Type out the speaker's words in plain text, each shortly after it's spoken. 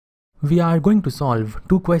We are going to solve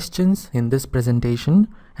two questions in this presentation,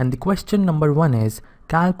 and the question number 1 is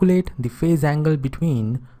calculate the phase angle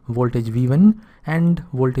between voltage V1 and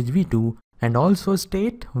voltage V2 and also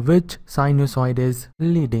state which sinusoid is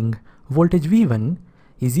leading. Voltage V1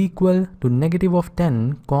 is equal to negative of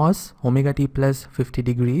 10 cos omega t plus 50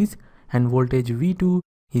 degrees and voltage V2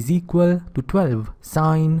 is equal to 12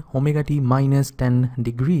 sine omega t minus 10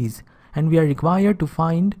 degrees, and we are required to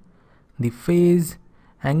find the phase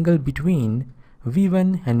angle between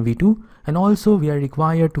V1 and V2, and also we are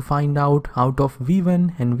required to find out of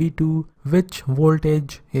V1 and V2 which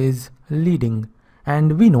voltage is leading.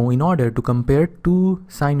 And we know in order to compare two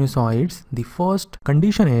sinusoids, the first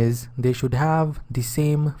condition is they should have the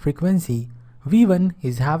same frequency. V1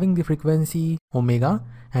 is having the frequency omega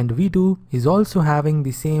and V2 is also having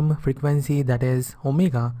the same frequency, that is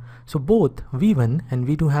omega. So both V1 and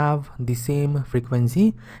V2 have the same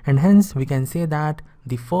frequency, and hence we can say that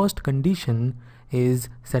the first condition is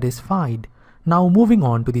satisfied. Now moving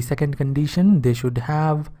on to the second condition, they should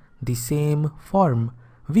have the same form.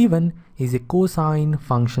 V1 is a cosine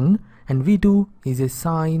function and V2 is a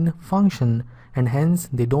sine function, and hence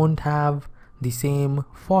they don't have the same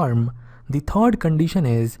form. The third condition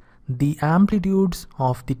is the amplitudes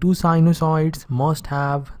of the two sinusoids must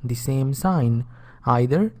have the same sign.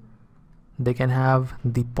 Either they can have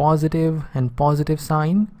the positive and positive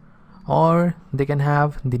sign, or they can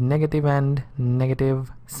have the negative and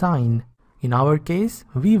negative sign. In our case,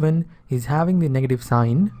 V1 is having the negative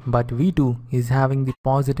sign, but V2 is having the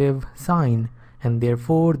positive sign, and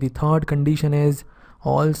therefore the third condition is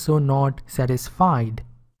also not satisfied.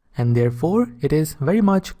 And therefore it is very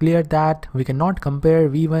much clear that we cannot compare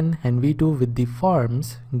V1 and V2 with the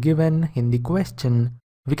forms given in the question.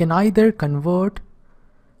 We can either convert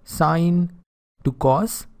sine to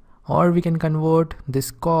cos, or we can convert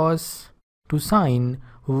this cos to sine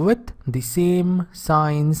with the same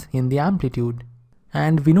signs in the amplitude.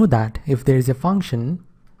 And we know that if there is a function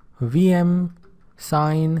Vm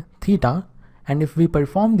sine theta, and if we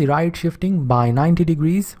perform the right shifting by 90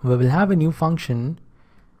 degrees, we will have a new function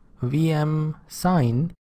Vm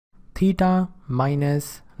sine theta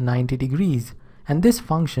minus 90 degrees, and this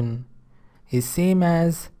function is same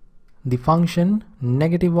as the function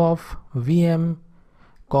negative of Vm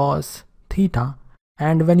cos theta.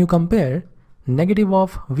 And when you compare negative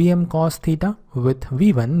of Vm cos theta with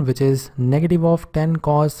V1, which is negative of 10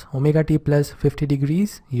 cos omega t plus 50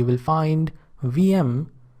 degrees, you will find Vm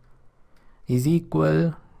is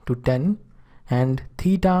equal to 10 and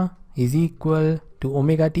theta is equal to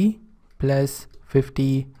omega t plus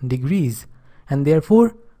 50 degrees. And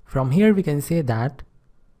therefore from here we can say that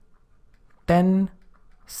 10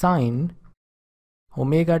 sine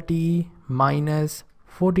omega t minus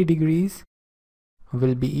 40 degrees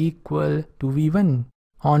will be equal to V1.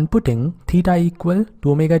 On putting theta equal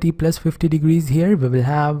to omega t plus 50 degrees here, we will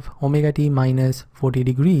have omega t minus 40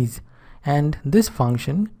 degrees, and this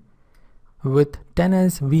function with 10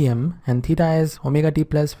 as Vm and theta as omega t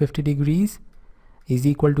plus 50 degrees is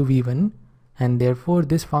equal to V1, and therefore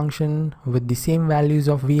this function with the same values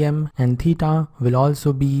of Vm and theta will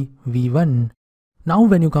also be V1. Now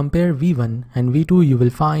when you compare V1 and V2, you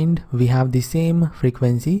will find we have the same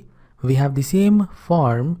frequency, we have the same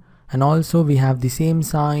form, and also we have the same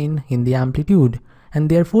sign in the amplitude, and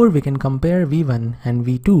therefore we can compare V1 and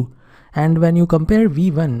V2. And when you compare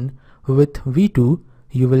V1 with V2,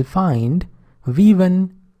 you will find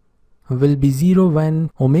V1 will be 0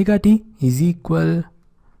 when omega t is equal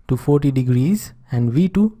to 40 degrees and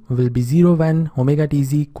V2 will be 0 when omega t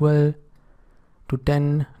is equal to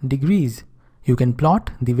 10 degrees. You can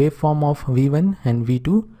plot the waveform of V1 and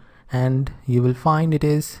V2 and you will find it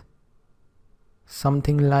is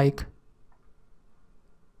something like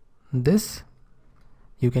this.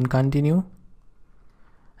 You can continue,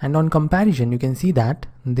 and on comparison you can see that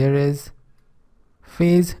there is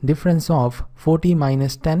phase difference of 40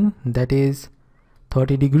 minus 10, that is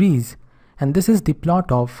 30 degrees, and this is the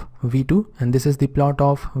plot of V2 and this is the plot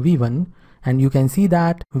of V1, and you can see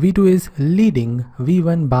that V2 is leading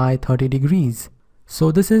V1 by 30 degrees.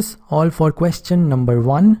 So this is all for question number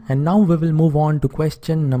 1, and now we will move on to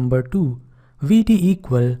question number 2. Vt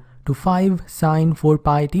equal to 5 sine 4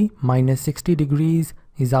 pi t minus 60 degrees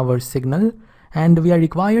is our signal, and we are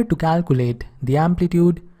required to calculate the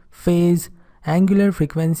amplitude, phase, angular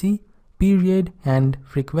frequency, period and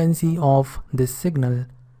frequency of this signal.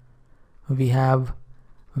 We have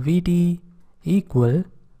Vt equal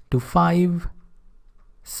to 5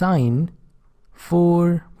 sine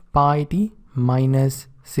 4 pi t minus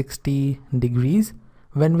 60 degrees.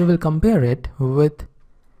 When we will compare it with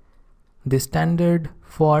the standard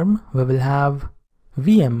form, we will have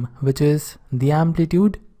Vm, which is the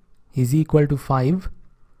amplitude, is equal to 5.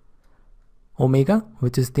 Omega,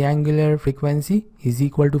 which is the angular frequency, is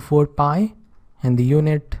equal to 4 pi, and the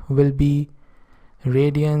unit will be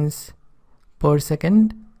radians per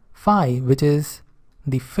second. Phi, which is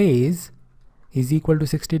the phase, is equal to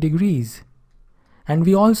 60 degrees. And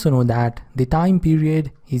we also know that the time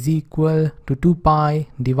period is equal to 2 pi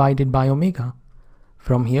divided by omega.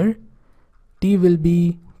 From here, t will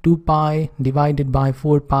be 2 pi divided by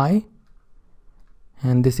 4 pi,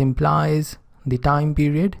 and this implies the time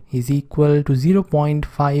period is equal to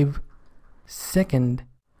 0.5 second.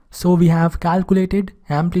 So we have calculated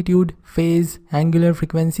amplitude, phase, angular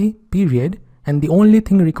frequency, period, and the only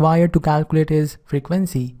thing required to calculate is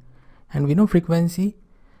frequency. And we know frequency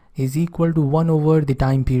is equal to 1 over the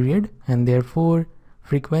time period, and therefore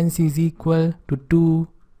frequency is equal to 2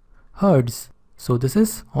 Hertz. So this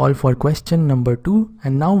is all for question number 2,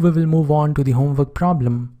 and now we will move on to the homework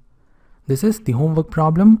problem. This is the homework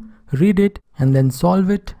problem. Read it and then solve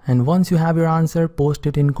it, and once you have your answer, post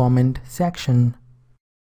it in comment section.